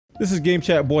This is Game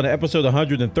Chat Bwana, episode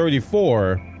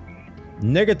 134.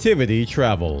 Negativity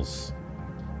Travels.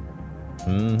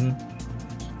 You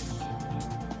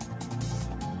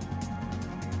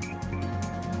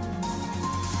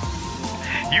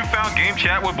found Game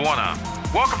Chat with Bwana.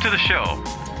 Welcome to the show.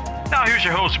 Now here's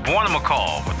your host, Bwana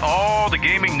McCall, with all the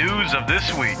gaming news of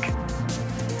this week.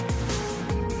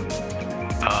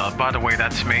 By the way,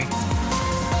 that's me.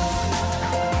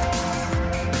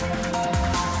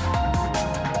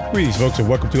 Greetings, folks, and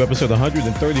welcome to episode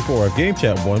 134 of Game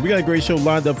Chat Bwana. We got a great show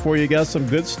lined up for you. Got some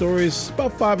good stories,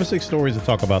 about 5 or 6 stories to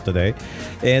talk about today.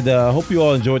 And hope you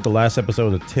all enjoyed the last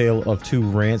episode of Tale of Two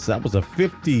Rants. That was a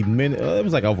 50-minute, it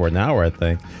was like over an hour, I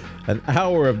think. An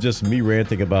hour of just me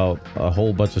ranting about a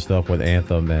whole bunch of stuff with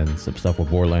Anthem and some stuff with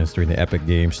Borderlands 3 in the Epic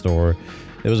Game Store.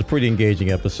 It was a pretty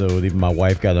engaging episode. Even my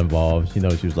wife got involved. You know,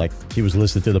 she was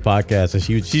listening to the podcast, and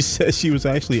she said she was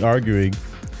actually arguing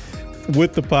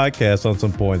with the podcast on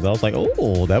some points. I was like,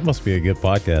 oh, that must be a good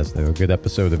podcast, a good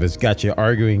episode if it's got you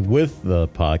arguing with the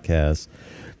podcast.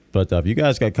 But if you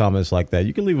guys got comments like that,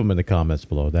 you can leave them in the comments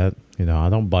below. That, you know, I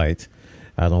don't bite.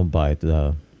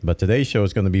 But today's show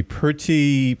is going to be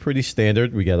pretty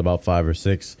standard. We got about 5 or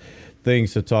 6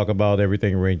 things to talk about,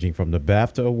 everything ranging from the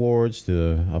BAFTA awards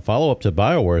to a follow-up to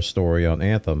BioWare story on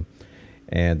Anthem,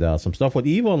 and some stuff with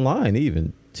EVE Online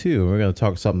even too. We're going to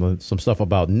talk some stuff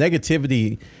about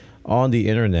negativity on the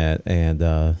internet,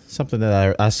 and something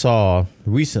that I saw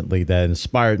recently that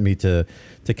inspired me to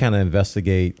kind of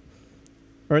investigate,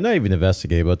 or not even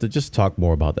investigate, but to just talk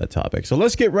more about that topic. So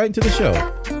let's get right into the show.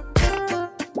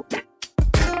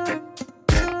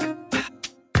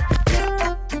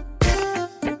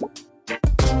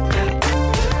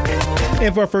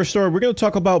 And for our first story, we're going to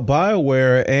talk about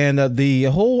BioWare and the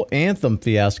whole Anthem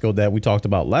fiasco that we talked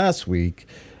about last week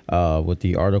with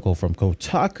the article from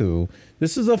Kotaku.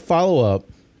 This is a follow-up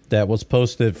that was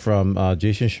posted from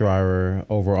Jason Schreier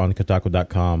over on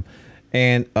Kotaku.com.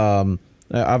 And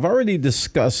I've already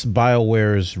discussed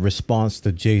BioWare's response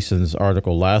to Jason's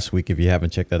article last week. If you haven't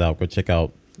checked that out, go check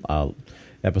out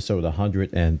episode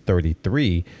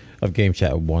 133 of Game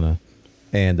Chat with Bwana.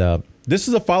 And this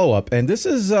is a follow-up, and this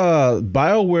is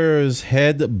BioWare's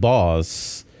head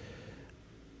boss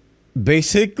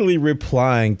basically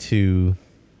replying to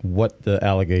what the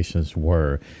allegations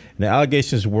were. And the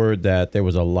allegations were that there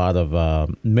was a lot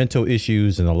of mental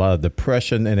issues and a lot of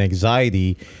depression and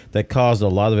anxiety that caused a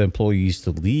lot of employees to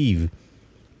leave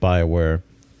BioWare.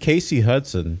 Casey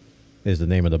Hudson is the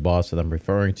name of the boss that I'm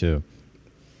referring to.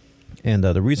 And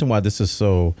the reason why this is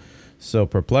so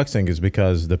perplexing is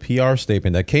because the PR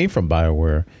statement that came from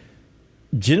BioWare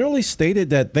generally stated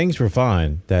that things were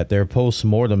fine, that their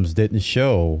postmortems didn't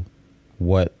show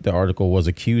what the article was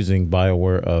accusing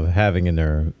BioWare of having in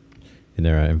their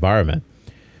environment.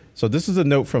 So this is a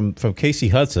note from Casey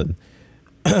Hudson.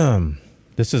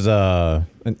 This is an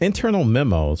internal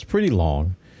memo. It's pretty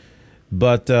long,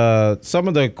 but some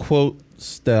of the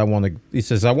quotes that he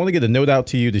says, I want to get a note out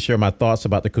to you to share my thoughts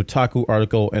about the Kotaku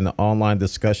article and the online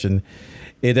discussion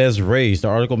it has raised. The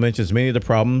article mentions many of the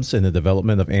problems in the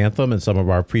development of Anthem and some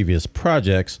of our previous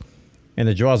projects, and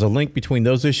it draws a link between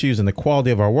those issues and the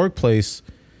quality of our workplace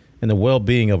and the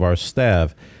well-being of our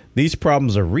staff. These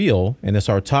problems are real, and it's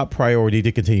our top priority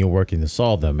to continue working to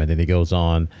solve them. And then he goes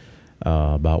on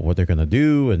about what they're going to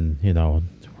do and, you know,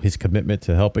 his commitment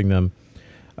to helping them.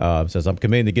 Says, I'm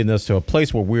committed to getting us to a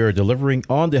place where we are delivering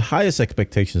on the highest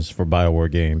expectations for BioWare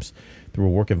games through a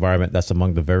work environment that's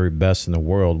among the very best in the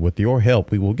world. With your help,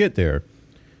 we will get there.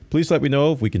 Please let me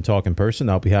know if we can talk in person.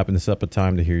 I'll be happy to set up a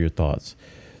time to hear your thoughts.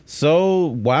 So,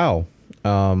 wow.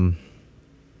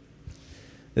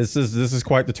 This is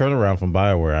quite the turnaround from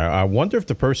BioWare. I wonder if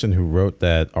the person who wrote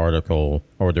that article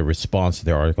or the response to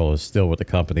their article is still with the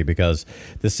company, because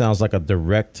this sounds like a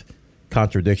direct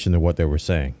contradiction to what they were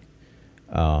saying.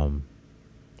 A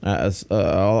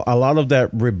lot of that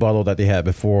rebuttal that they had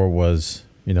before was,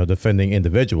 you know, defending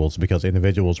individuals because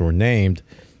individuals were named.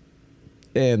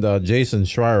 And Jason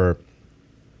Schreier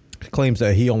claims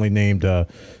that he only named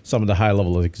some of the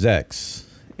high-level execs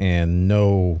and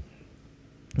no,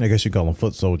 I guess you call them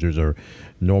foot soldiers or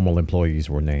normal employees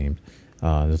were named.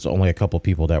 There's only a couple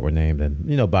people that were named, and,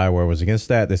 you know, BioWare was against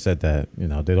that. They said that, you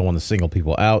know, they don't want to single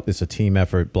people out. It's a team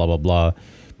effort, blah, blah, blah.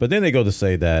 But then they go to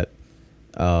say that,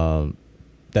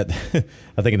 that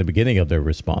I think in the beginning of their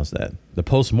response, that the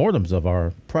postmortems of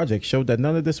our project showed that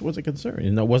none of this was a concern.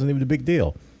 You know, it wasn't even a big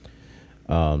deal.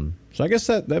 So I guess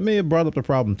that may have brought up the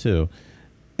problem too.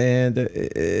 And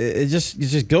it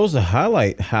just goes to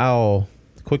highlight how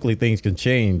quickly things can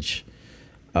change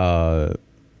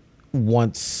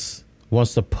once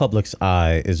the public's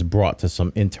eye is brought to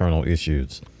some internal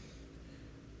issues.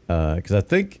 because I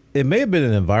think it may have been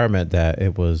an environment that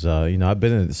it was, I've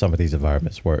been in some of these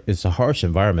environments where it's a harsh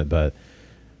environment, but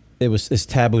it's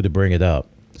taboo to bring it up.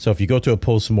 So if you go to a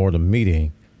post-mortem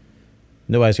meeting,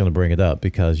 nobody's going to bring it up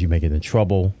because you may get in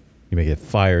trouble, you may get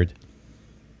fired,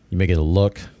 you may get a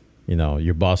look,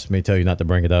 your boss may tell you not to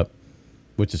bring it up,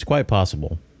 which is quite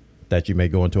possible that you may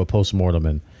go into a post-mortem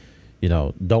and,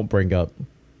 don't bring up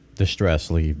the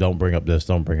stress leave, don't bring up this,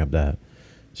 don't bring up that.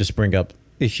 Just bring up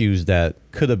issues that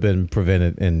could have been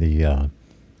prevented in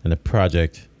the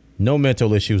project. No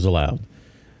mental issues allowed.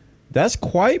 That's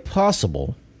quite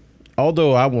possible.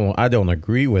 Although I don't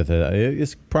agree with it.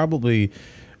 It's probably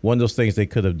one of those things they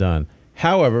could have done.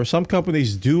 However, some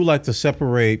companies do like to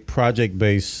separate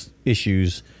project-based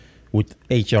issues with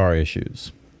HR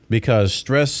issues because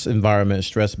stress environment,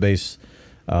 stress-based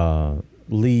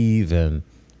leave and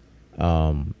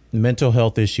mental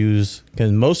health issues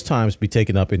can most times be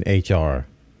taken up in HR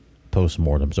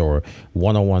postmortems or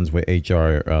one-on-ones with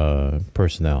HR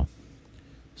personnel.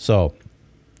 So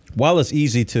while it's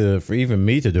easy for even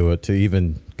me to do it, to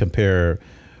even compare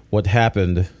what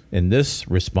happened in this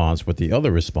response with the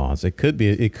other response, it could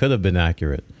have been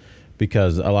accurate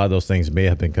because a lot of those things may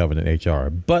have been covered in HR.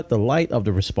 But the light of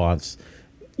the response,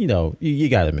 you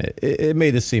got to admit, it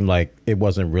made it seem like it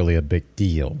wasn't really a big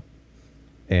deal.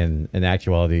 And in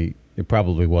actuality, it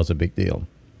probably was a big deal.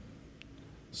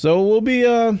 So we'll be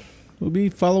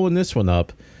following this one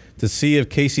up to see if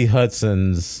Casey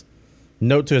Hudson's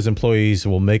note to his employees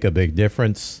will make a big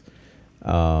difference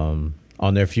on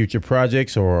their future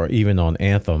projects or even on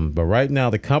Anthem. But right now,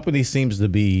 the company seems to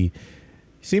be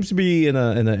in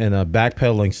a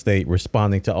backpedaling state,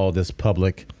 responding to all this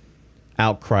public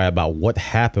outcry about what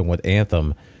happened with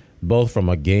Anthem, both from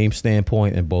a game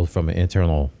standpoint and both from an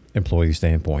internal employee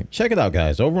standpoint. Check it out,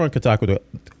 guys, over on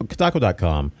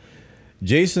Kotaku.com.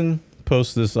 Jason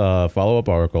posts this follow-up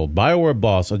article. BioWare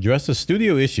boss addresses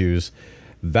studio issues,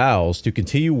 vows to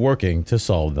continue working to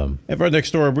solve them. And for our next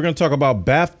story, we're going to talk about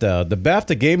BAFTA, the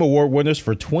BAFTA Game Award winners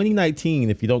for 2019.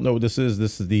 If you don't know what this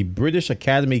is the British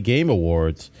Academy Game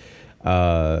Awards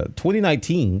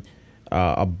 2019.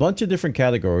 A bunch of different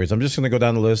categories. I'm just going to go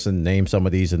down the list and name some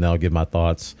of these, and then I'll give my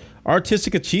thoughts.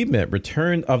 Artistic Achievement,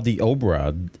 Return of the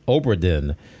Obra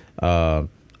Dinn.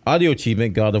 Audio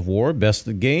Achievement, God of War.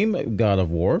 Best Game, God of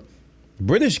War.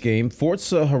 British Game,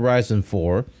 Forza Horizon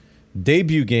 4.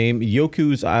 Debut Game,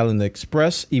 Yoku's Island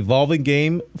Express. Evolving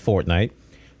Game, Fortnite.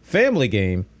 Family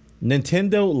Game,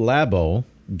 Nintendo Labo.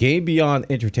 Game Beyond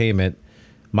Entertainment,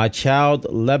 My Child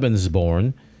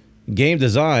Lebensborn. Game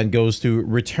Design goes to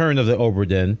Return of the Obra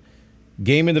Dinn.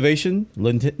 Game Innovation,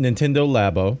 Nintendo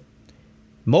Labo.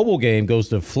 Mobile Game goes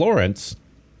to Florence.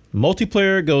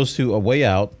 Multiplayer goes to A Way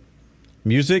Out.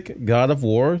 Music, God of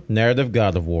War. Narrative,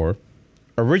 God of War.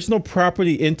 Original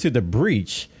Property, Into the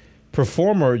Breach.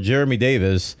 Performer, Jeremy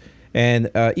Davis. And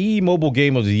Mobile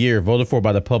Game of the Year, voted for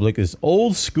by the public, is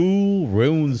Old School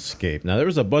RuneScape. Now,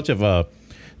 there's a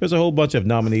whole bunch of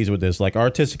nominees with this, like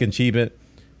Artistic Achievement.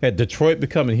 Had Detroit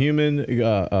Becoming Human,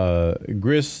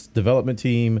 Gris Development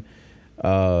Team,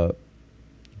 God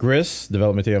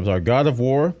of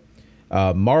War,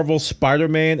 Marvel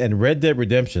Spider-Man, and Red Dead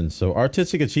Redemption. So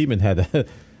Artistic Achievement had a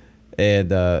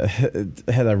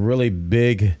really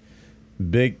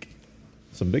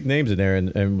some big names in there,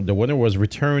 and the winner was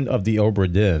Return of the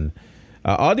Obra Dinn.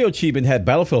 Audio Achievement had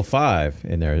Battlefield 5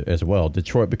 in there as well.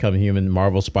 Detroit Becoming Human,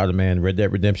 Marvel Spider-Man, Red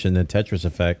Dead Redemption, and Tetris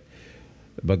Effect.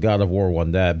 But God of War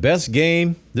won that. Best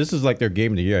Game, this is like their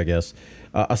Game of the Year, I guess.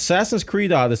 Assassin's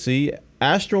Creed Odyssey,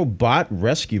 Astro Bot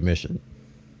Rescue Mission,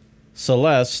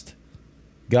 Celeste,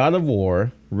 God of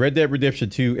War, Red Dead Redemption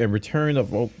 2, and Return of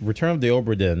the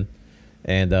Obra Dinn.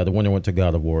 And the winner went to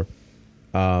God of War.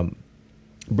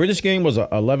 British Game was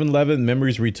 1111,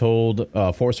 Memories Retold,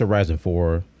 Forza Horizon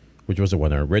 4, which was the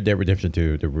winner. Red Dead Redemption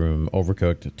 2, The Room,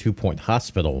 Overcooked, 2 Point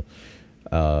Hospital.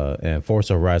 And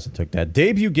Forza Horizon took that.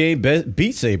 Debut Game,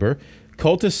 Beat Saber,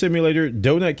 Cultist Simulator,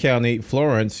 Donut County,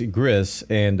 Florence, Gris,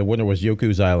 and the winner was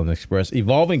Yoku's Island Express.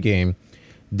 Evolving Game,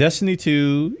 Destiny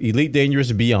 2, Elite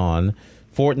Dangerous Beyond,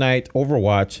 Fortnite,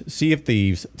 Overwatch, Sea of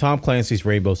Thieves, Tom Clancy's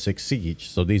Rainbow Six Siege.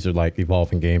 So these are like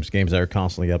evolving games that are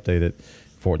constantly updated.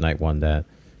 Fortnite won that.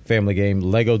 Family Game,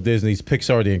 Lego Disney's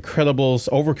Pixar The Incredibles,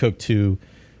 Overcooked 2,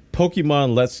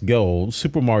 Pokemon Let's Go,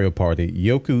 Super Mario Party,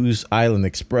 Yoku's Island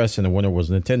Express, and the winner was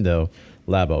Nintendo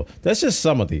Labo. That's just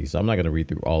some of these. I'm not going to read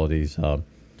through all of these.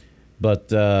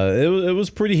 But it was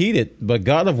pretty heated. But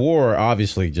God of War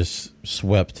obviously just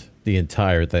swept the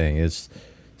entire thing. It's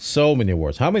so many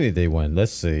awards. How many did they win?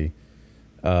 Let's see.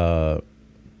 Performer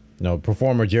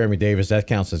Jeremy Davis, that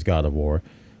counts as God of War.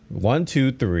 1,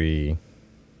 2, 3,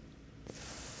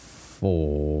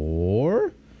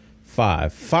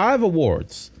 five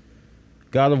awards.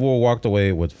 God of War walked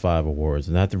away with 5 awards,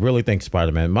 and I have to really thank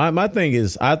Spider-Man. My thing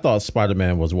is, I thought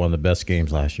Spider-Man was one of the best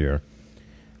games last year,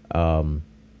 out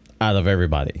of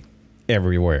everybody,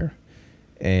 everywhere.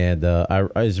 And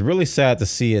it's really sad to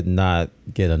see it not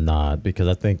get a nod, because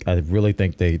I really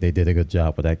think they did a good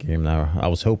job with that game. Now, I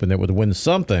was hoping it would win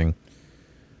something.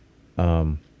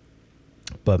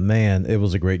 But man, it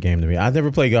was a great game to me. I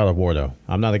never played God of War though.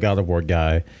 I'm not a God of War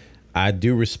guy. I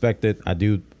do respect it. I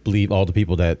do believe all the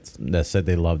people that said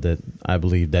they loved it. I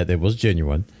believe that it was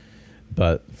genuine.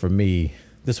 But for me,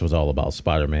 this was all about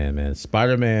Spider-Man, man.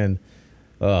 Spider-Man.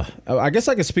 I guess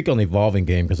I can speak on the evolving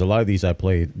game, because a lot of these I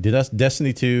played.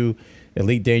 Destiny 2,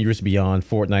 Elite Dangerous Beyond,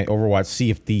 Fortnite, Overwatch, Sea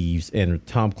of Thieves, and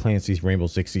Tom Clancy's Rainbow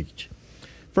Six Siege.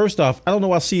 First off, I don't know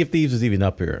why Sea of Thieves is even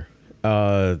up here.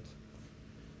 No.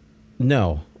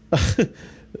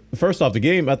 First off, the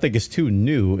game I think is too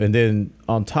new, and then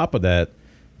on top of that,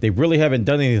 they really haven't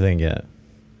done anything yet.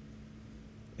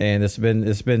 And it's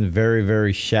been very,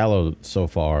 very shallow so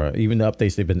far. Even the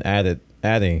updates they've been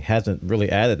adding hasn't really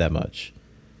added that much.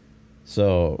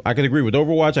 So I can agree with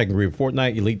Overwatch. I can agree with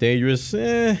Fortnite, Elite Dangerous.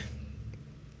 The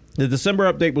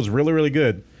December update was really, really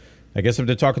good. I guess if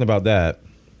they're talking about that,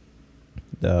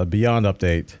 the Beyond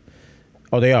update.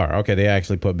 Oh, they are. Okay, they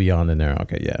actually put Beyond in there.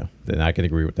 Okay, yeah. Then I can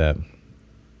agree with that.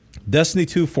 Destiny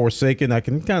 2 Forsaken, I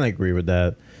can kind of agree with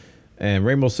that. And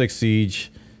Rainbow Six Siege,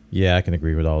 yeah, I can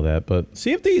agree with all that. But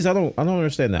Sea of Thieves, I don't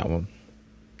understand that one.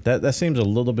 That seems a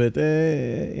little bit,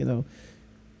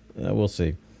 we'll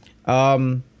see.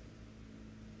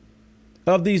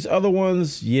 Of these other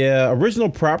ones, yeah, original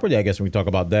property, I guess when we talk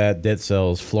about that, Dead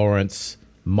Cells, Florence,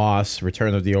 Moss,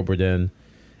 Return of the Obra Dinn,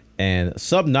 and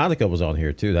Subnautica was on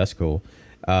here too. That's cool.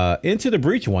 Into the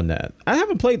Breach won that. I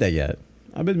haven't played that yet.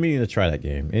 I've been meaning to try that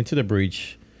game. Into the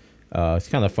Breach. It's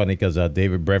kind of funny because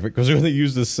David Brevik was going to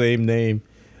use the same name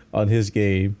on his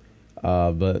game,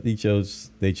 but they chose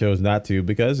not to,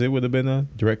 because it would have been a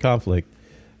direct conflict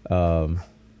of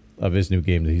his new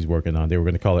game that he's working on. They were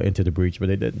going to call it Into the Breach, but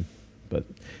they didn't. But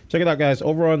check it out, guys,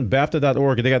 over on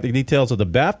BAFTA.org. They got the details of the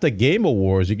BAFTA Game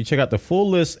Awards. You can check out the full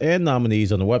list and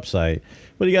nominees on the website.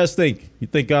 What do you guys think? You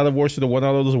think God of War should have won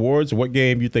all of those awards? What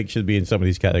game you think should be in some of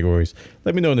these categories?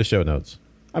 Let me know in the show notes.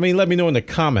 I mean, let me know in the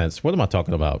comments. What am I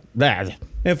talking about? That.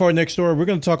 And for our next story, we're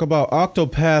going to talk about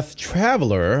Octopath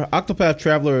Traveler. Octopath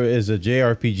Traveler is a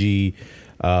JRPG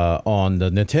on the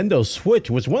Nintendo Switch.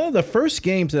 It was one of the first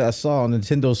games that I saw on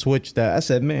Nintendo Switch that I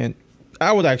said, man,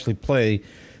 I would actually play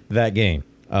that game.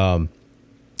 Around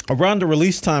the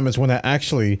release time is when I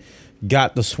actually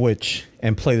got the Switch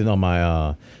and played it on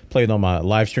my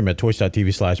live stream at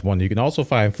twitch.tv/Bwana. You can also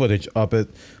find footage up at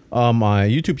my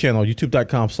YouTube channel,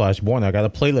 youtube.com/Bwana. I got a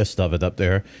playlist of it up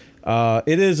there.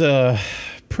 It is a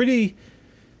pretty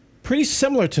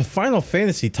similar to Final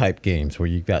Fantasy type games, where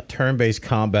you've got turn-based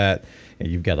combat and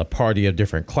you've got a party of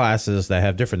different classes that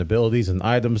have different abilities and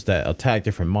items that attack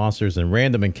different monsters and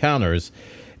random encounters.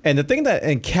 And the thing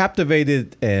that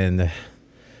captivated and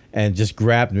just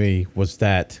grabbed me was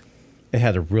that it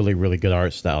had a really, really good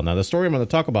art style. Now, the story I'm going to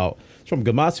talk about is from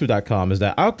Gematsu.com, is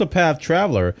that Octopath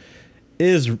Traveler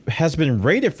has been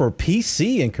rated for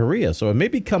PC in Korea. So it may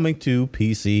be coming to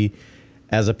PC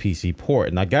as a PC port.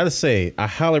 And I got to say, I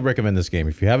highly recommend this game.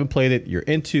 If you haven't played it, you're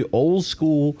into old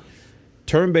school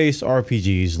turn-based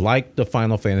RPGs like the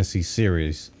Final Fantasy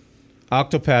series,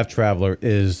 Octopath Traveler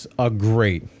is a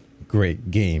great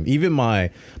game. Even my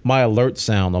alert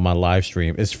sound on my live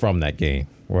stream is from that game,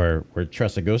 where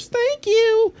Tressa goes, "Thank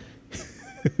you,"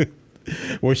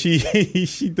 where she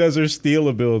does her steal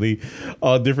ability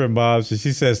on different mobs, and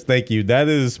she says, "Thank you." That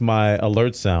is my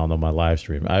alert sound on my live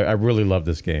stream. I really love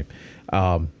this game.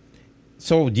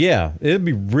 So yeah, it'd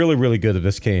be really, really good if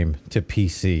this came to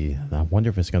PC. I wonder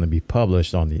if it's going to be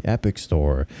published on the Epic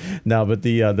Store now. But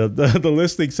the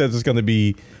listing says it's going to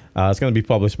be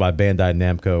published by Bandai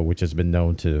Namco, which has been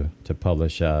known to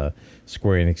publish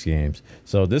Square Enix games.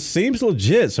 So this seems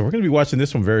legit. So we're going to be watching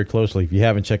this one very closely. If you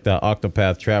haven't checked out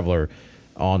Octopath Traveler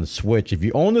on the Switch, if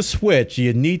you own the Switch,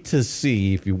 you need to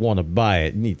see if you want to buy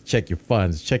it. You need to check your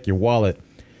funds, check your wallet,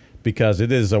 because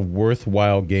it is a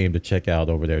worthwhile game to check out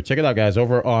over there. Check it out, guys,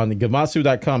 over on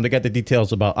Gematsu.com. They got the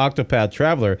details about Octopath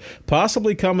Traveler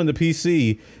possibly coming to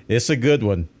PC. It's a good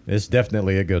one. It's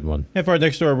definitely a good one. And for our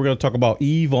next story, we're going to talk about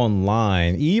EVE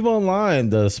Online. EVE Online,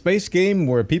 the space game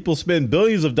where people spend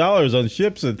billions of dollars on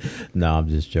ships. And no, I'm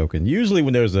just joking. Usually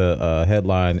when there's a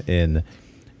headline in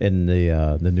in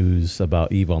the news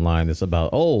about EVE Online. It's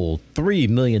about, $3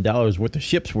 million worth of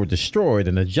ships were destroyed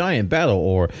in a giant battle,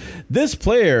 or this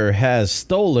player has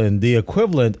stolen the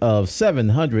equivalent of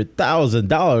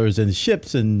 $700,000 in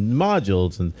ships and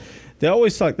modules. And they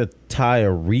always like to tie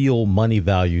a real money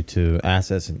value to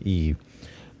assets in EVE.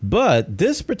 But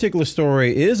this particular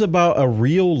story is about a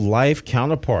real life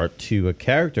counterpart to a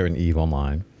character in EVE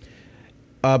Online.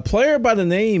 A player by the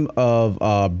name of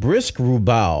Brisk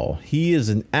Rubal. He is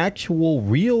an actual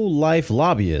real life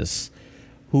lobbyist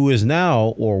who is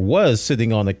now or was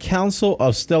sitting on the Council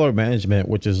of Stellar Management,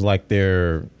 which is like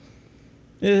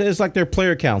it's like their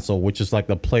player council, which is like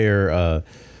the player,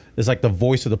 it's like the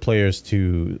voice of the players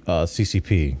to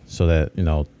CCP, so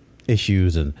that,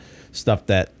 issues and stuff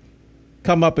that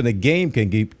come up in the game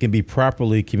can be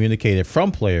properly communicated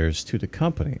from players to the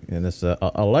company. And it's an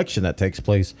election that takes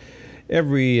place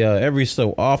every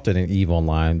so often in EVE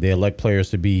Online. They elect players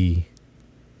to be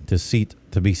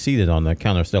seated on the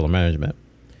Council of Stellar Management.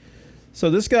 So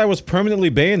this guy was permanently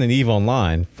banned in EVE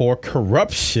Online for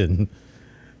corruption.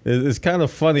 It's kind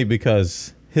of funny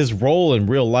because his role in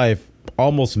real life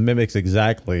almost mimics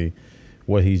exactly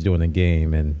what he's doing in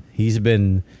game, and he's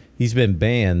been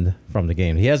banned from the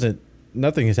game.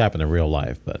 Nothing has happened in real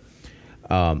life, but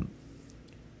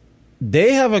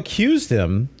they have accused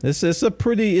him. It's a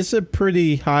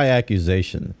pretty high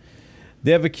accusation.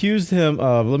 They have accused him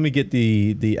of, let me get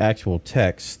the actual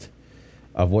text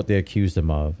of what they accused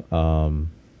him of.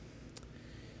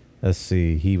 Let's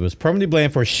see. He was permanently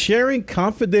banned for sharing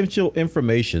confidential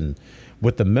information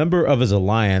with a member of his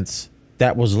alliance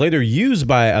that was later used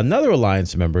by another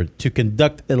alliance member to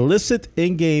conduct illicit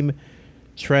in-game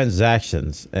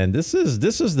transactions. And this is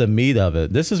the meat of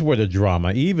it. This is where the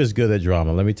drama. EVE is good at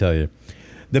drama, let me tell you.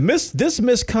 This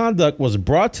misconduct was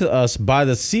brought to us by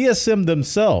the CSM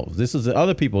themselves. This is the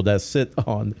other people that sit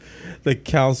on the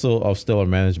Council of Stellar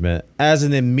Management as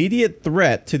an immediate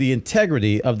threat to the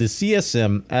integrity of the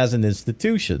CSM as an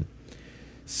institution.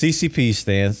 CCP's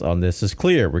stance on this is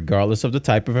clear, regardless of the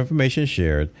type of information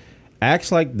shared.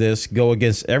 Acts like this go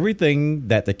against everything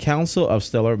that the Council of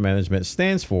Stellar Management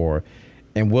stands for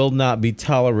and will not be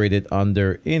tolerated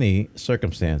under any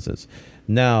circumstances.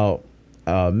 Now,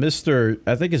 Mr.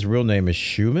 I think his real name is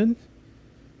Schumann,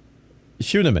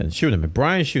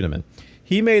 Brian Schuneman.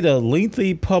 He made a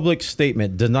lengthy public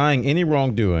statement denying any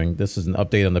wrongdoing. This is an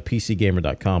update on the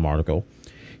PCGamer.com article.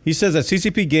 He says that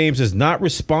CCP Games is not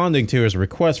responding to his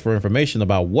request for information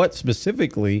about what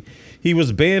specifically he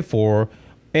was banned for,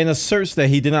 and asserts that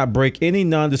he did not break any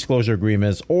non-disclosure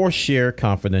agreements or share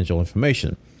confidential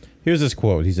information. Here's his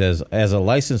quote. He says, "As a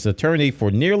licensed attorney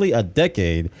for nearly a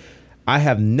decade, I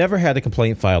have never had a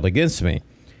complaint filed against me.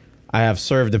 I have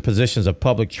served in positions of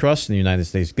public trust in the United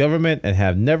States government and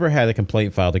have never had a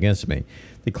complaint filed against me.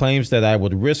 The claims that I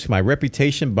would risk my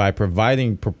reputation by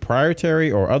providing proprietary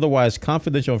or otherwise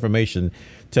confidential information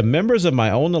to members of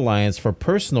my own alliance for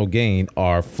personal gain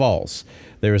are false.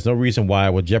 There is no reason why I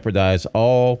would jeopardize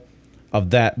all of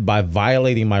that by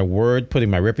violating my word, putting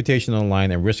my reputation on the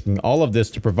line, and risking all of this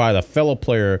to provide a fellow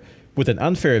player with an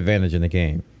unfair advantage in the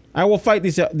game. I will fight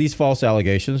these false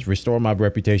allegations, restore my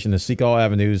reputation, and seek all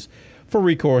avenues for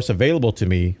recourse available to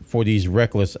me for these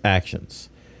reckless actions."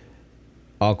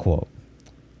 Unquote.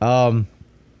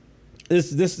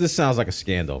 This sounds like a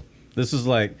scandal. This is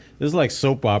like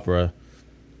soap opera,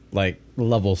 like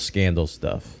level scandal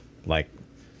stuff. Like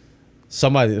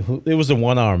it was a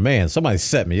one-armed man. Somebody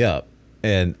set me up,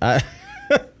 and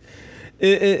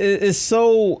EVE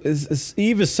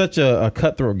is such a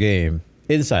cutthroat game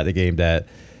inside the game that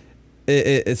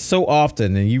it's so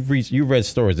often, and you've read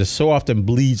stories, it so often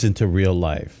bleeds into real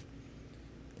life.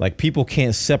 Like, people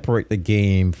can't separate the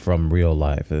game from real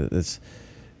life. It's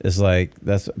like,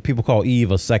 that's, people call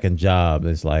EVE a second job.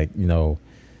 It's like,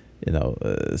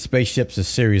 spaceships is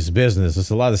serious business.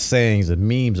 There's a lot of sayings and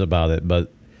memes about it,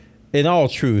 but in all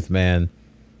truth, man,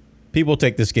 people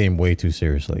take this game way too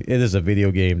seriously. It is a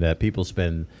video game that people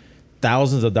spend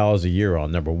thousands of dollars a year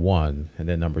on, number one. And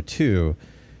then number two,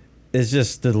 it's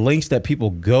just the lengths that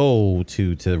people go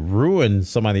to ruin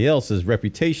somebody else's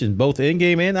reputation, both in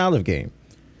game and out of game.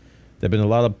 There have been a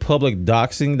lot of public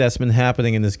doxing that's been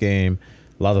happening in this game,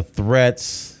 a lot of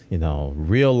threats,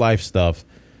 real life stuff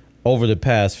over the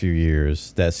past few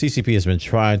years that CCP has been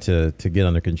trying to get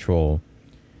under control.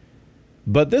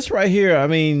 But this right here, I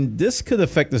mean, this could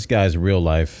affect this guy's real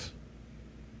life,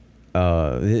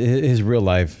 his real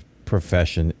life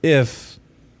profession, if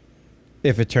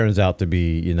it turns out to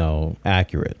be,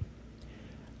 accurate.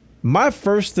 My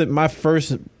first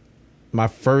impression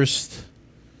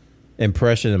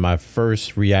and my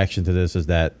first reaction to this is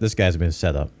that this guy's been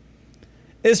set up.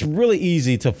 it's really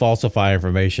easy to falsify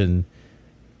information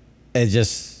and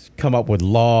just come up with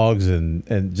logs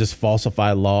and just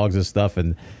falsify logs and stuff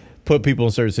and put people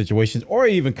in certain situations, or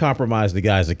even compromise the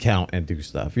guy's account and do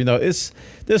stuff. You know,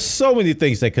 there's so many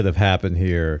things that could have happened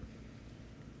here.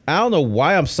 I don't know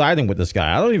why I'm siding with this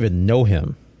guy. I don't even know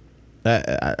him.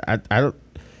 I don't,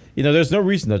 you know, there's no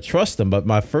reason to trust him, but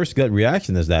my first gut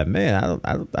reaction is that, man,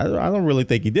 I don't really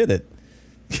think he did it.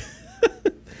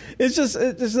 It's just,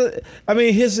 I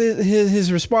mean,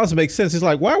 his response makes sense. He's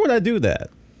like, why would I do that?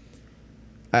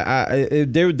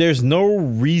 There's no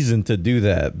reason to do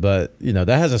that, but you know,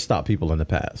 that hasn't stopped people in the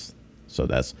past. So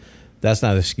that's not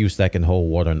an excuse that can hold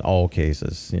water in all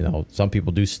cases. You know, some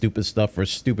people do stupid stuff for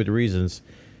stupid reasons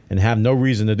and have no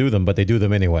reason to do them, but they do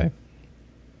them anyway.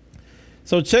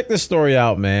 So check this story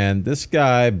out, man. This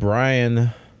guy, Brian,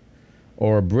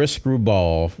 or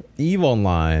Briscrewball, EVE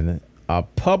Online, a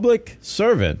public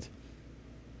servant,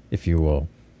 if you will,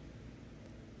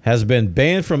 has been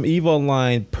banned from EVE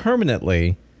Online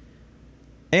permanently,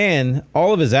 and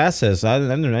all of his assets, I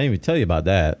didn't even tell you about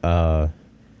that.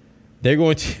 They're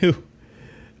going to,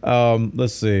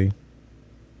 let's see.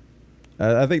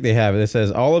 I think they have it. It says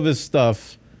all of his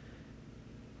stuff,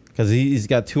 because he's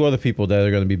got 2 other people that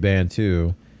are going to be banned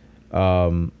too.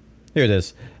 Here it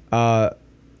is.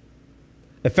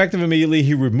 Effective immediately,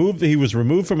 he was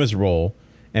removed from his role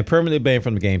and permanently banned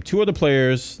from the game. 2 other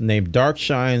players named Dark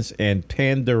Shines and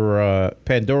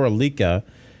Pandora Lika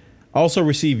also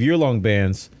receive year-long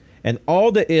bans, and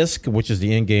all the ISK, which is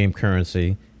the in-game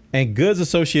currency, and goods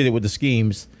associated with the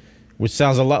schemes, which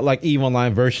sounds a lot like EVE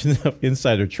Online version of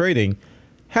insider trading,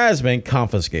 has been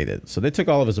confiscated. So they took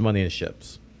all of his money and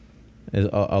ships,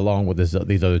 along with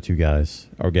these other 2 guys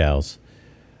or gals.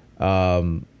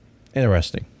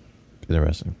 Interesting.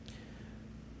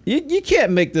 You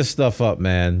can't make this stuff up,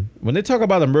 man. When they talk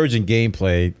about emergent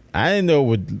gameplay, I didn't know it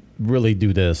would really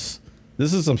do this.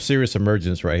 This is some serious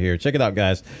emergence right here. Check it out,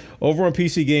 guys. Over on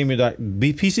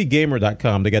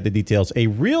PCGamer.com, they got the details. A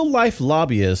real-life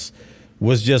lobbyist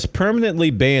was just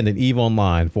permanently banned in EVE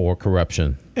Online for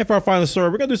corruption. And for our final story,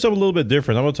 we're going to do something a little bit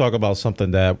different. I'm going to talk about something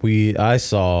that I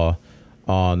saw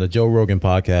on the Joe Rogan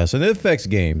podcast, and it affects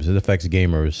games. It affects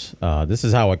gamers. This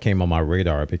is how it came on my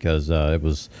radar, because it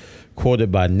was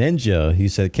quoted by Ninja. He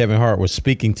said Kevin Hart was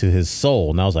speaking to his soul,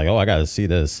 and I was like, oh, I got to see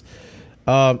this.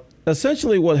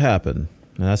 Essentially what happened,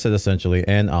 and I said essentially,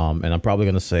 and I'm probably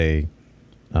going to say,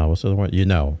 what's the other word? You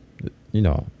know,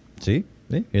 see,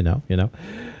 you know.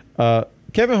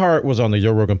 Kevin Hart was on the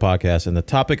Joe Rogan podcast, and the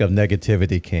topic of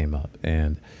negativity came up,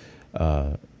 and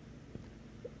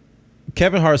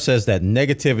Kevin Hart says that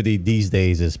negativity these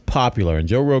days is popular, and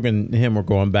Joe Rogan and him were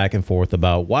going back and forth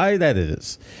about why that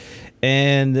is.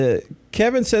 And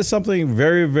Kevin says something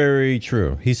very, very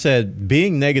true. He said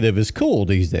being negative is cool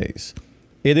these days.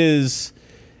 It is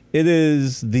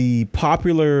the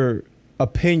popular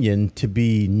opinion to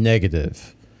be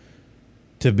negative,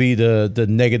 to be the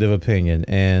negative opinion,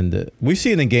 and we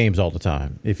see it in games all the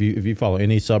time. If you follow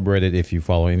any subreddit, if you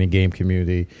follow any game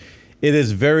community, it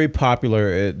is very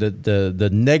popular. The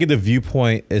negative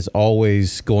viewpoint is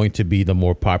always going to be the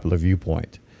more popular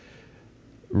viewpoint.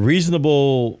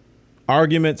 Reasonable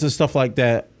arguments and stuff like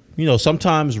that, you know,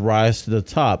 sometimes rise to the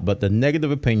top, but the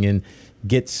negative opinion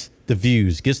gets the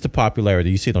views, gets the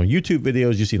popularity. You see it on YouTube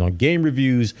videos, you see it on game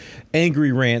reviews,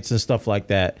 angry rants and stuff like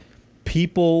that.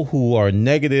 People who are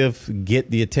negative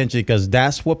get the attention because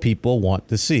that's what people want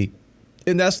to see.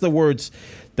 And that's the words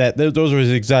that, those are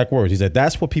his exact words. He said,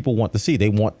 that's what people want to see. They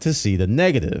want to see the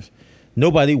negative.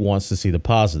 Nobody wants to see the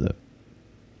positive.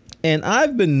 And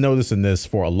I've been noticing this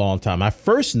for a long time. I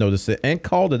first noticed it and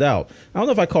called it out. I don't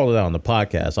know if I called it out on the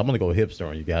podcast. I'm going to go hipster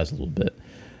on you guys a little bit.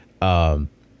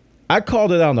 I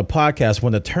called it out on the podcast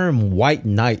when the term white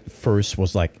knight first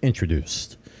was like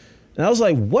introduced. And I was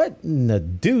like, what in the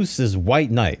deuce is white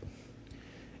knight?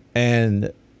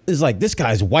 And it's like, this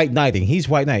guy's white knighting. He's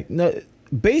white knight. No,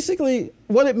 basically,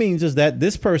 what it means is that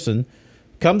this person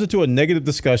comes into a negative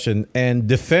discussion and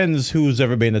defends who's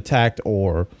ever been attacked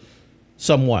or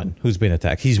someone who's been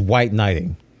attacked. He's white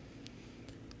knighting.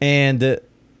 And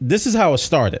this is how it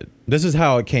started. This is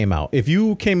how it came out. If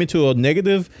you came into a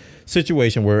negative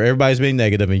situation where everybody's being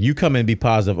negative and you come in and be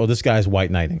positive, oh, this guy's white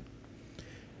knighting.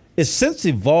 It's since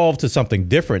evolved to something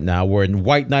different now, where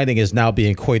white knighting is now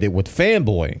being equated with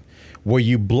fanboying, where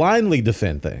you blindly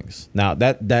defend things. Now,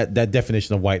 that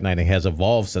definition of white knighting has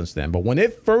evolved since then. But when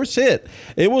it first hit,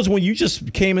 it was when you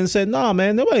just came in and said, nah,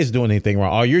 man, nobody's doing anything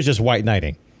wrong. Oh, you're just white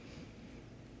knighting.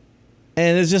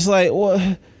 And it's just like,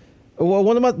 well,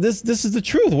 what am I? This is the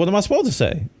truth. What am I supposed to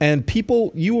say? And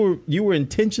people, you were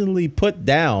intentionally put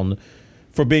down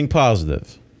for being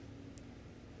positive.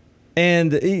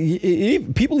 And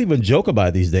people even joke about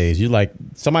it these days. You're like,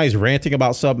 somebody's ranting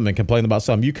about something and complaining about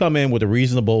something. You come in with a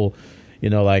reasonable,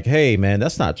 like, hey, man,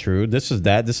 that's not true. This is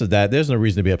that. There's no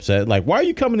reason to be upset. Like, why are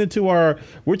you coming into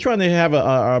we're trying to have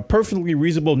a perfectly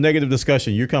reasonable negative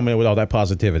discussion. You're coming in with all that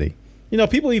positivity.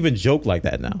 People even joke like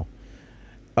that now.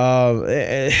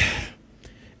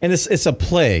 And it's a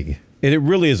plague. It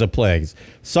really is a plague.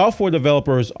 Software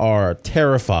developers are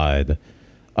terrified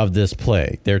of this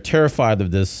plague. They're terrified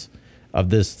of this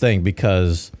thing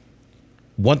because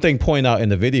one thing pointed out in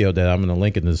the video that I'm going to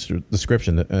link in the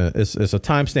description, it's a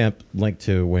timestamp link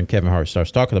to when Kevin Hart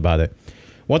starts talking about it.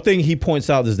 One thing he points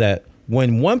out is that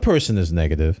when one person is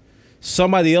negative,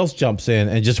 somebody else jumps in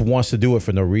and just wants to do it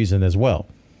for no reason as well.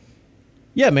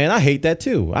 Yeah, man, I hate that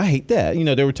too. I hate that.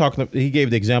 They were talking. He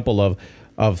gave the example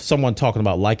of someone talking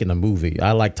about liking a movie.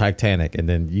 I like Titanic, and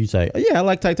then you say, yeah, I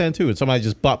like Titanic too, and somebody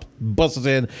just busts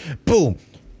in, boom,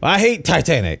 I hate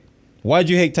Titanic. Why'd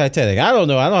you hate Titanic? I don't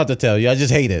know. I don't have to tell you. I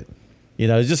just hate it.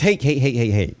 It's just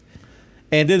hate.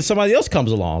 And then somebody else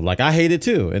comes along, like, I hate it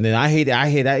too. And then I hate it.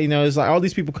 It's like all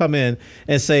these people come in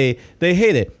and say they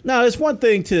hate it. Now, it's one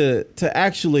thing to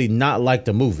actually not like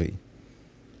the movie.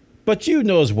 But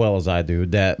as well as I do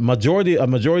that a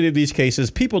majority of these cases,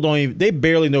 people they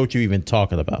barely know what you're even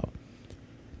talking about.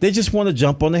 They just want to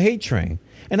jump on the hate train.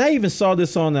 And I even saw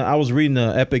this I was reading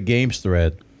the Epic Games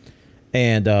thread,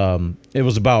 and it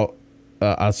was about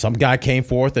some guy came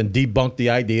forth and debunked the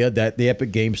idea that the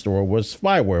Epic Game Store was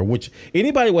spyware, which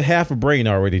anybody with half a brain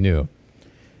already knew.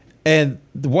 And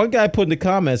the one guy put in the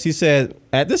comments, he said,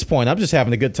 at this point, I'm just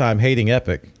having a good time hating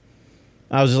Epic.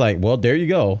 I was just like, well, there you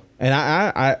go. And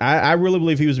I really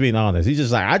believe he was being honest. He's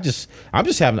just like, I just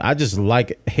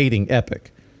like hating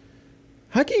Epic.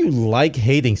 How can you like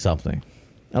hating something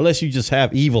unless you just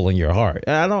have evil in your heart?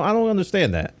 I don't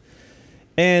understand that.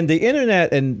 And the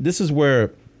internet, and this is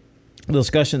where the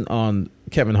discussion on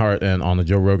Kevin Hart and on the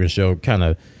Joe Rogan show kind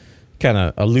of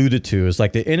alluded to. It's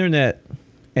like the internet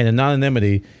and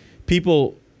anonymity,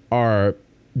 people are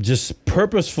just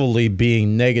purposefully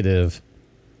being negative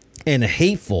and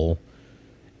hateful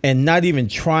and not even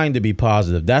trying to be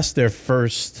positive. That's their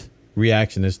first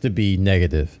reaction, is to be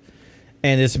negative.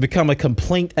 And it's become a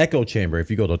complaint echo chamber.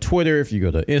 If you go to Twitter, if you go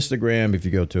to Instagram, if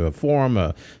you go to a forum,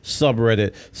 a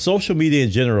subreddit, social media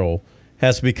in general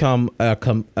has become a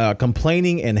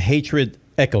complaining and hatred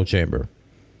echo chamber.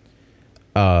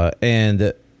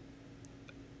 And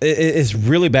it's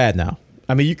really bad now.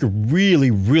 I mean, you could really,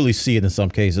 really see it in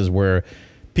some cases where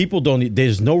people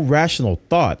there's no rational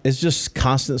thought. It's just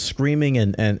constant screaming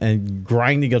and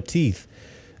grinding of teeth.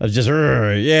 Of just,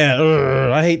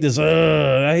 I hate this,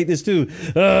 I hate this too.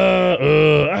 They're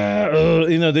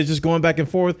just going back and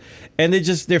forth, and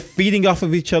they're feeding off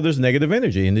of each other's negative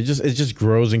energy, and it just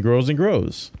grows and grows and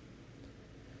grows.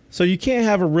 So you can't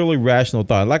have a really rational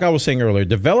thought. Like I was saying earlier,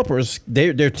 developers,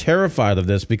 they're terrified of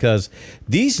this because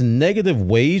these negative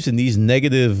waves and these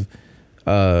negative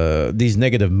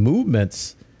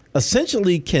movements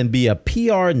essentially can be a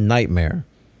PR nightmare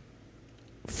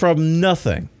from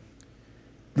nothing.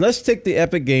 Let's take the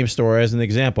Epic Game Store as an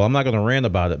example. I'm not going to rant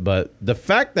about it, but the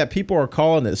fact that people are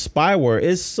calling it spyware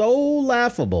is so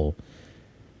laughable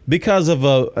because of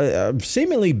a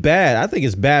seemingly bad, I think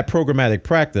it's bad programmatic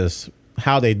practice,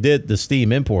 how they did the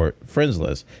Steam import friends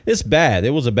list. It's bad.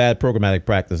 It was a bad programmatic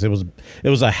practice. It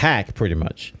was a hack pretty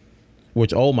much,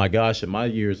 which, oh my gosh, in my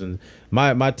years and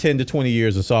my 10 to 20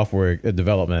 years of software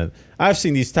development, I've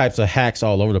seen these types of hacks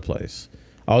all over the place.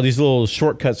 All these little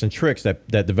shortcuts and tricks that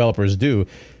developers do.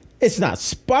 It's not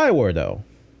spyware though.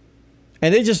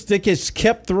 And they just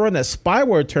kept throwing that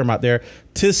spyware term out there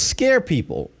to scare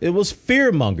people. It was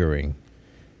fear mongering.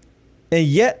 And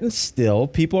yet and still,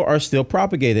 people are still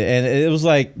propagated. And it was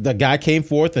like the guy came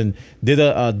forth and did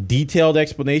a detailed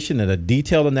explanation and a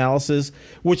detailed analysis,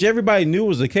 which everybody knew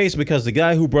was the case because the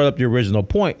guy who brought up the original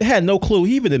point had no clue.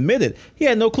 He even admitted he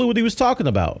had no clue what he was talking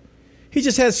about. He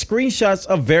just had screenshots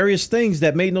of various things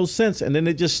that made no sense. And then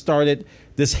it just started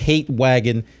this hate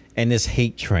wagon and this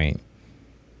hate train.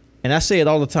 And I say it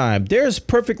all the time. There's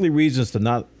perfectly good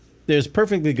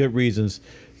reasons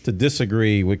to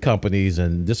disagree with companies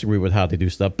and disagree with how they do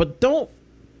stuff. But don't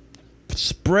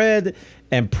spread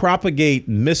and propagate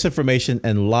misinformation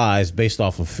and lies based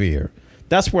off of fear.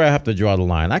 That's where I have to draw the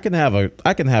line. I can have a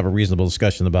reasonable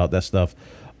discussion about that stuff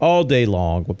all day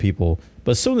long with people.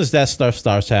 But as soon as that stuff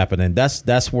starts happening,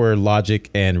 that's where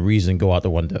logic and reason go out the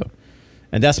window.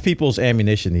 And that's people's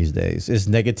ammunition these days, is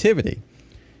negativity.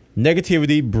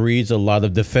 Negativity breeds a lot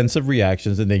of defensive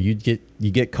reactions, and then you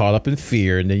get caught up in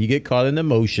fear, and then you get caught in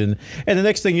emotion. And the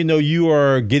next thing you know, you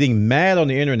are getting mad on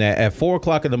the internet at 4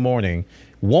 o'clock in the morning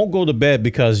won't go to bed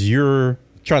because you're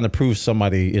trying to prove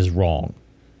somebody is wrong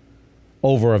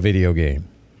over a video game.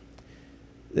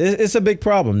 It's a big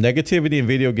problem. Negativity in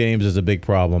video games is a big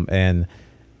problem. And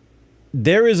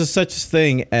there is a such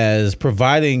thing as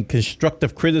providing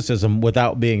constructive criticism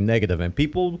without being negative. And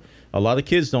a lot of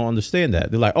kids don't understand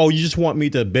that. They're like, oh, you just want me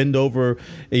to bend over,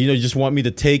 you just want me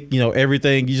to take,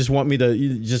 everything. You just want me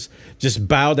to just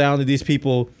bow down to these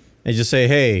people and just say,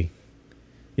 hey,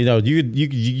 you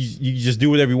just do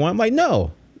whatever you want. I'm like,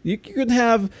 no, you can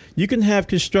have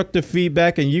constructive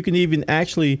feedback, and you can even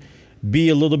actually be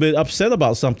a little bit upset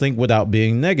about something without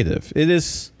being negative.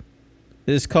 It's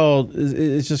just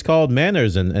called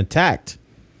manners and tact.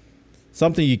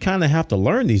 Something you kind of have to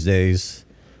learn these days.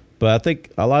 But I think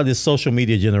a lot of this social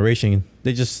media generation,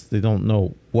 they don't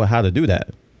know how to do that.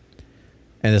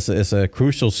 And it's a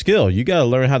crucial skill. You got to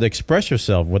learn how to express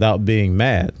yourself without being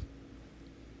mad.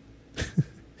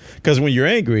 Because when you're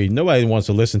angry, nobody wants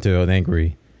to listen to an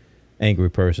angry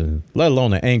person, let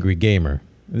alone an angry gamer.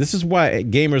 This is why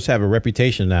gamers have a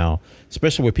reputation now,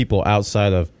 especially with people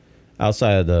outside of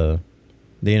the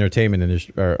entertainment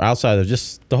industry, or outside of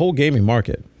just the whole gaming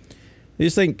market. They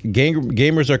just think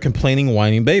gamers are complaining,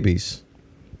 whining babies.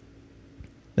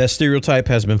 That stereotype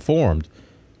has been formed,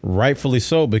 rightfully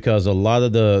so, because a lot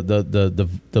of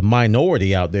the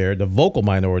minority out there, the vocal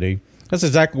minority, that's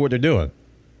exactly what they're doing.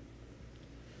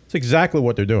 It's exactly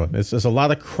what they're doing. It's a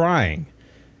lot of crying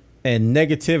and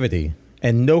negativity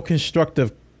and no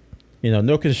constructive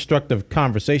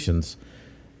conversations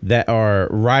that are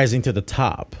rising to the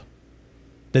top.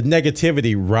 The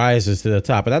negativity rises to the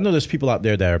top. And I know there's people out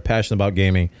there that are passionate about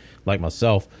gaming, like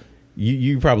myself.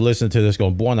 You probably listen to this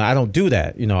going, Bwana, I don't do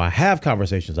that. I have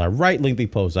conversations. I write lengthy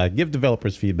posts. I give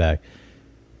developers feedback.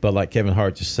 But like Kevin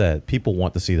Hart just said, people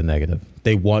want to see the negative.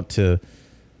 They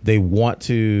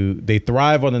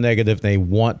thrive on the negative. They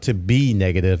want to be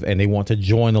negative, and they want to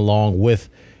join along with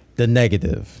the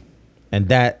negative. And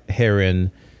that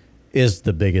herein is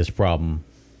the biggest problem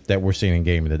that we're seeing in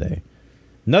gaming today.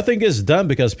 Nothing gets done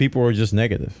because people are just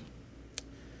negative.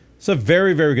 It's a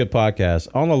very, very good podcast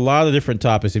on a lot of different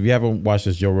topics. If you haven't watched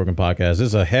this Joe Rogan podcast, this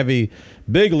is a heavy,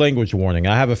 big language warning.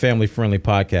 I have a family-friendly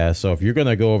podcast, so if you're going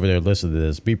to go over there and listen to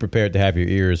this, be prepared to have your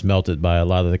ears melted by a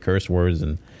lot of the curse words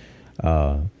and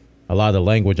a lot of the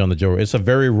language on the Joe Rogan. It's a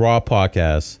very raw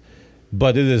podcast,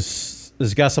 but it's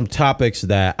got some topics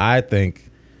that I think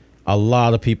a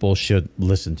lot of people should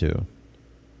listen to.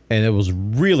 And it was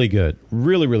really good,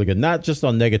 really, really good. Not just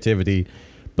on negativity,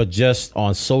 but just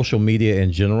on social media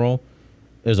in general.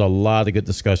 There's a lot of good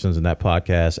discussions in that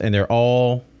podcast, and they're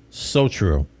all so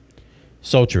true.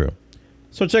 So true.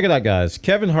 So check it out, guys.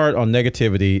 Kevin Hart on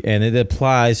negativity, and it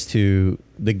applies to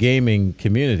the gaming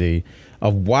community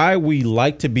of why we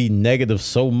like to be negative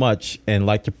so much and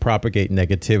like to propagate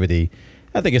negativity.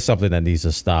 I think it's something that needs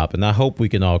to stop, and I hope we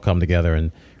can all come together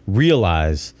and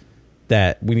realize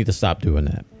that we need to stop doing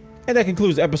that. And that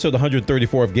concludes episode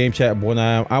 134 of Game Chat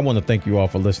Bwana. I want to thank you all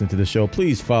for listening to the show.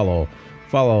 Please follow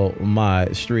my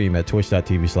stream at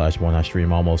twitch.tv/Bwana. I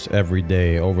stream almost every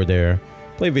day over there.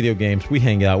 Play video games. We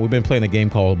hang out. We've been playing a game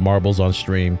called Marbles on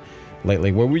stream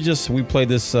lately, where we play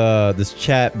this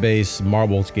chat-based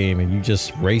marbles game, and we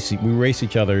race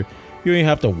each other. You don't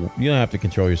have to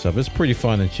control yourself. It's pretty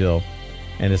fun and chill,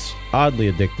 and it's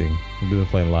oddly addicting. We've been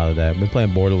playing a lot of that. We've been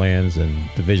playing Borderlands and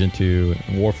Division 2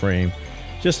 and Warframe,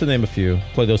 just to name a few.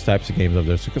 Play those types of games over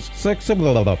there.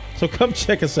 So come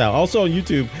check us out. Also on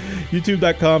YouTube,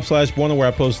 youtube.com/Bwana, where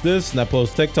I post this, and I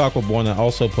post Tech Talk with Bwana. I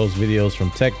also post videos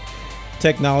from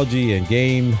technology and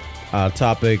game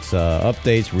topics,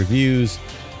 updates, reviews.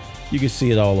 You can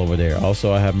see it all over there.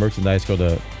 Also, I have merchandise. Go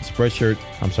to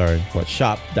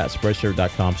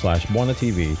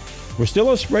shop.spreadshirt.com/BwanaTV. We're still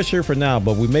on Spreadshirt for now,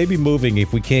 but we may be moving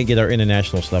if we can't get our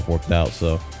international stuff worked out.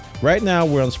 So right now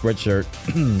we're on Spreadshirt.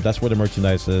 That's where the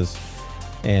merchandise is.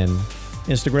 And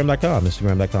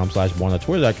Instagram.com/Bwana,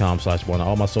 Twitter.com/Bwana.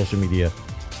 All my social media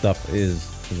stuff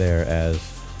is there as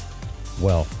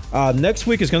well. Next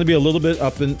week is going to be a little bit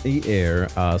up in the air.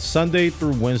 Sunday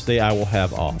through Wednesday I will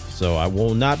have off, so I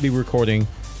will not be recording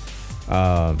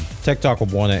Tech Talk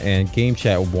with Bwana and Game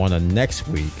Chat with Bwana next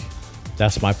week.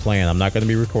 That's my plan. I'm not going to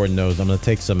be recording those. I'm going to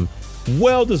take some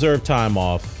well-deserved time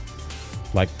off,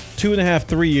 like 2.5,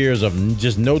 3 years of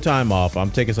just no time off. I'm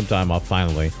taking some time off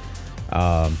finally,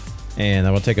 and I'm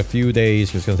going to take a few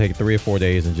days. It's going to take 3 or 4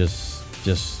 days and just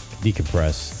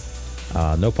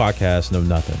decompress. No podcast, no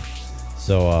nothing.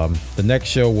 So the next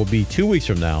show will be 2 weeks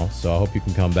from now. So I hope you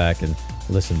can come back and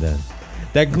listen then.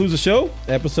 That concludes the show,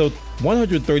 episode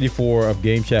 134 of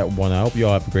Game Chat with Bwana. I hope you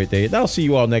all have a great day, and I'll see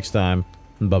you all next time.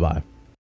 Bye-bye.